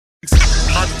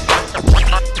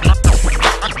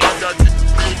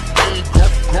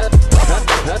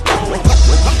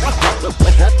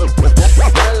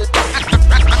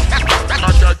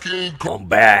Welcome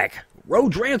back.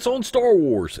 Road Rants on Star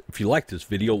Wars. If you like this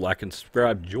video, like and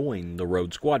subscribe. Join the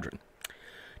Road Squadron.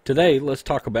 Today, let's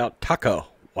talk about Taika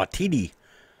Waititi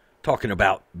talking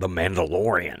about The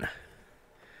Mandalorian.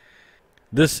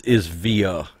 This is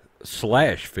via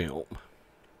Lucasfilm.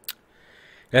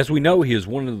 As we know, he is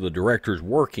one of the directors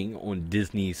working on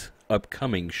Disney's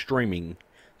upcoming streaming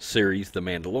series, The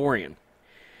Mandalorian.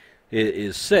 It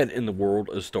is set in the world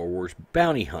of Star Wars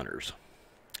bounty hunters.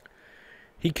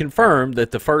 He confirmed that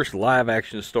the first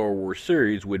live-action Star Wars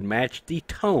series would match the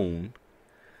tone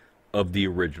of the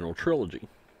original trilogy.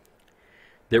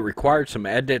 That required some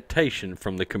adaptation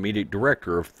from the comedic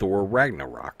director of Thor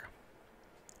Ragnarok.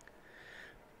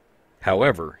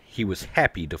 However, he was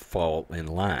happy to fall in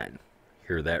line.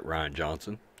 Hear that, Rian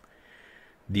Johnson?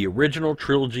 The original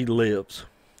trilogy lives.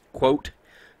 Quote,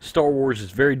 Star Wars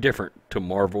is very different to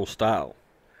Marvel style.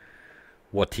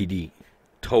 Waititi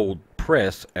told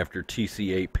press after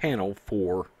TCA panel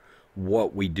for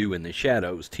What We Do in the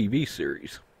Shadows TV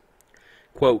series.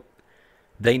 Quote,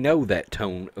 they know that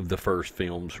tone of the first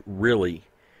films really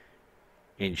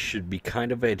and should be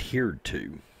kind of adhered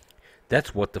to.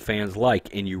 That's what the fans like,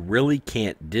 and you really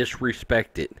can't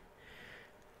disrespect it.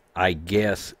 I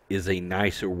guess is a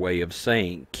nicer way of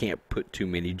saying can't put too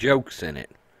many jokes in it.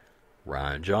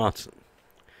 Rian Johnson.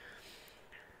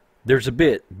 There's a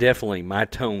bit, definitely, my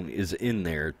tone is in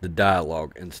there, the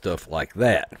dialogue and stuff like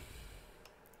that.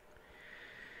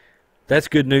 That's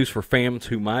good news for fans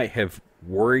who might have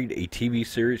worried a TV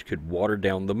series could water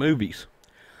down the movies.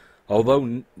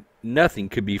 Although nothing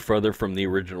could be further from the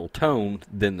original tone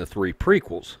than the three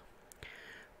prequels.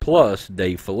 Plus,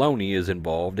 Dave Filoni is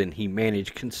involved and he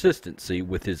managed consistency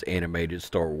with his animated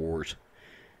Star Wars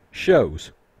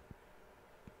shows.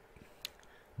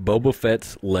 Boba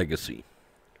Fett's legacy.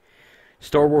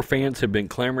 Star Wars fans have been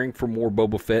clamoring for more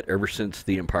Boba Fett ever since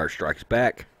The Empire Strikes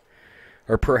Back,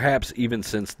 or perhaps even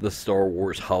since the Star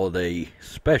Wars Holiday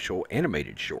Special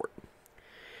animated short.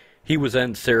 He was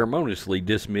unceremoniously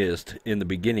dismissed in the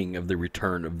beginning of The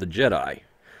Return of the Jedi,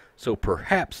 so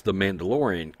perhaps The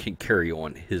Mandalorian can carry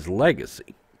on his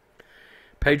legacy.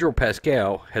 Pedro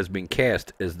Pascal has been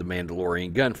cast as the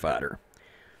Mandalorian gunfighter,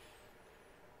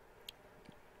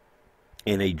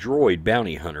 and a droid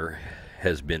bounty hunter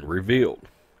has been revealed.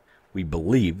 We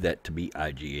believe that to be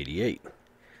IG-88.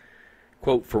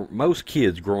 Quote, for most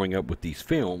kids growing up with these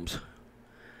films,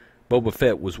 Boba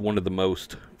Fett was one of the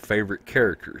most favorite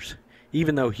characters,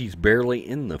 even though he's barely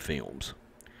in the films.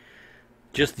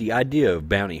 Just the idea of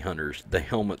bounty hunters, the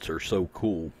helmets are so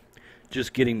cool.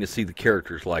 Just getting to see the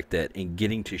characters like that and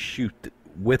getting to shoot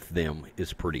with them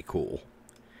is pretty cool.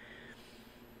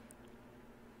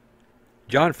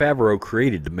 Jon Favreau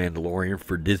created The Mandalorian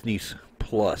for Disney's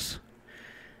Plus.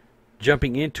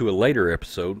 Jumping into a later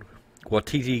episode,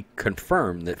 Waititi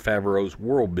confirmed that Favreau's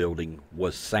world building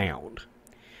was sound.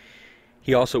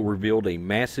 He also revealed a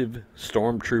massive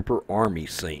stormtrooper army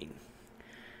scene.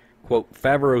 Quote,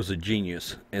 Favreau's a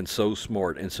genius and so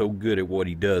smart and so good at what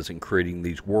he does in creating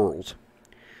these worlds.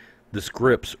 The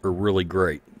scripts are really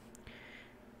great.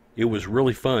 It was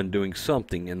really fun doing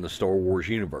something in the Star Wars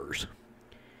universe.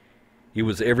 It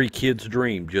was every kid's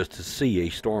dream just to see a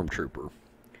stormtrooper.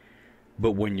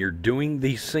 But when you're doing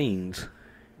these scenes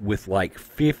with like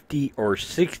 50 or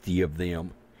 60 of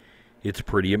them, it's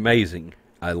pretty amazing.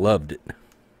 I loved it.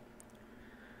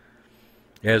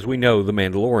 As we know, The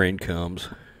Mandalorian comes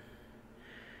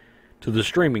to the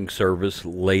streaming service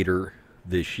later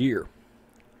this year.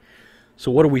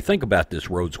 So what do we think about this,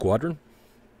 Road Squadron?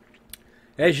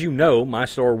 As you know, my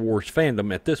Star Wars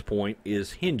fandom at this point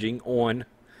is hinging on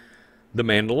The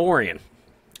Mandalorian,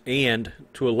 and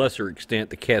to a lesser extent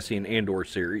the Cassian Andor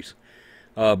series,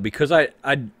 because I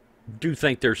do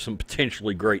think there's some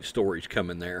potentially great stories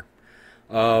coming there.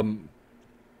 I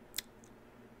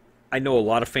know a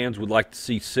lot of fans would like to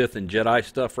see Sith and Jedi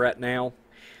stuff right now.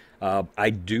 I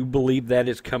do believe that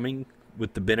is coming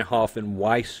with the Benioff and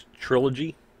Weiss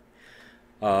trilogy,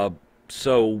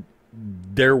 so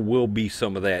there will be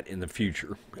some of that in the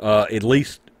future. At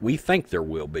least we think there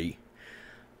will be.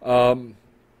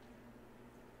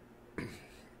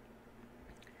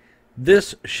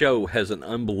 This show has an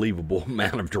unbelievable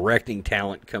amount of directing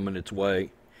talent coming its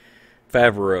way.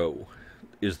 Favreau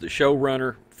is the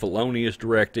showrunner. Filoni is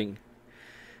directing.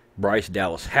 Bryce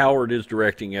Dallas Howard is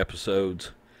directing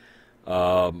episodes.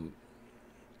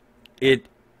 It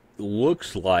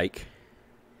looks like,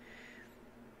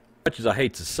 much as I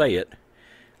hate to say it,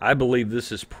 I believe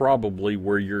this is probably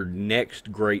where your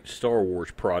next great Star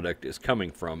Wars product is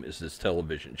coming from, is this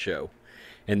television show.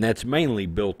 And that's mainly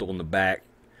built on the back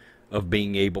of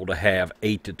being able to have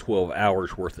 8 to 12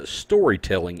 hours worth of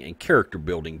storytelling and character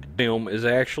building. The film is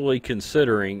actually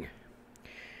considering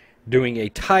doing a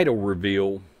title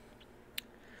reveal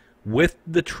with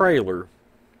the trailer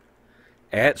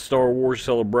at Star Wars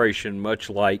Celebration, much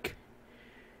like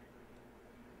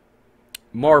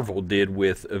Marvel did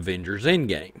with Avengers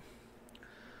Endgame.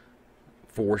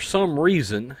 For some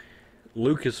reason,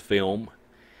 Lucasfilm,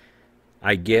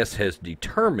 I guess, has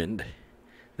determined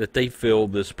that they feel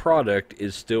this product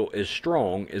is still as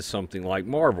strong as something like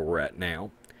Marvel right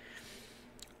now.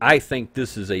 I think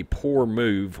this is a poor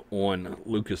move on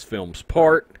Lucasfilm's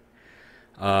part.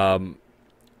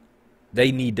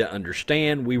 They need to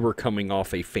understand we were coming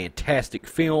off a fantastic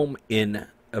film in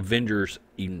Avengers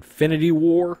Infinity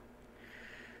War.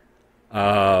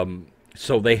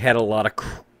 So they had a lot of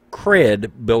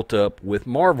cred built up with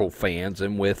Marvel fans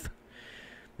and with,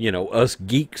 you know, us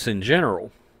geeks in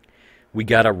general. We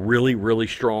got a really, really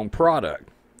strong product.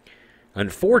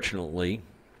 Unfortunately,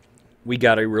 we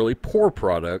got a really poor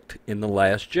product in The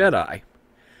Last Jedi.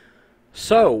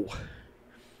 So,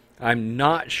 I'm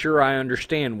not sure I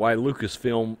understand why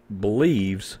Lucasfilm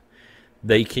believes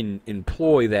they can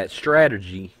employ that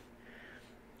strategy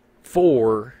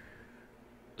for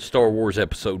Star Wars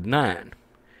Episode 9.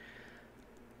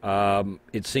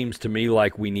 It seems to me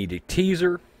like we need a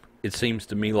teaser. It seems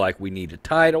to me like we need a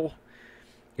title.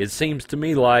 It seems to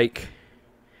me like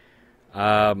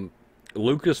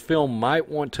Lucasfilm might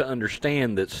want to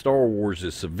understand that Star Wars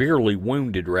is severely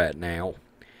wounded right now.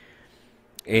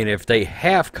 And if they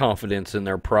have confidence in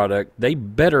their product, they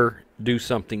better do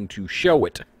something to show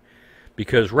it.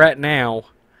 Because right now,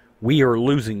 we are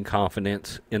losing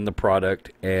confidence in the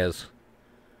product as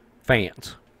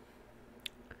fans.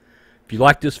 If you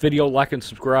like this video, like and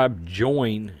subscribe.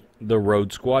 Join the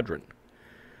Road Squadron.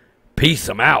 Peace,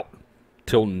 I'm out.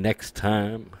 Till next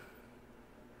time.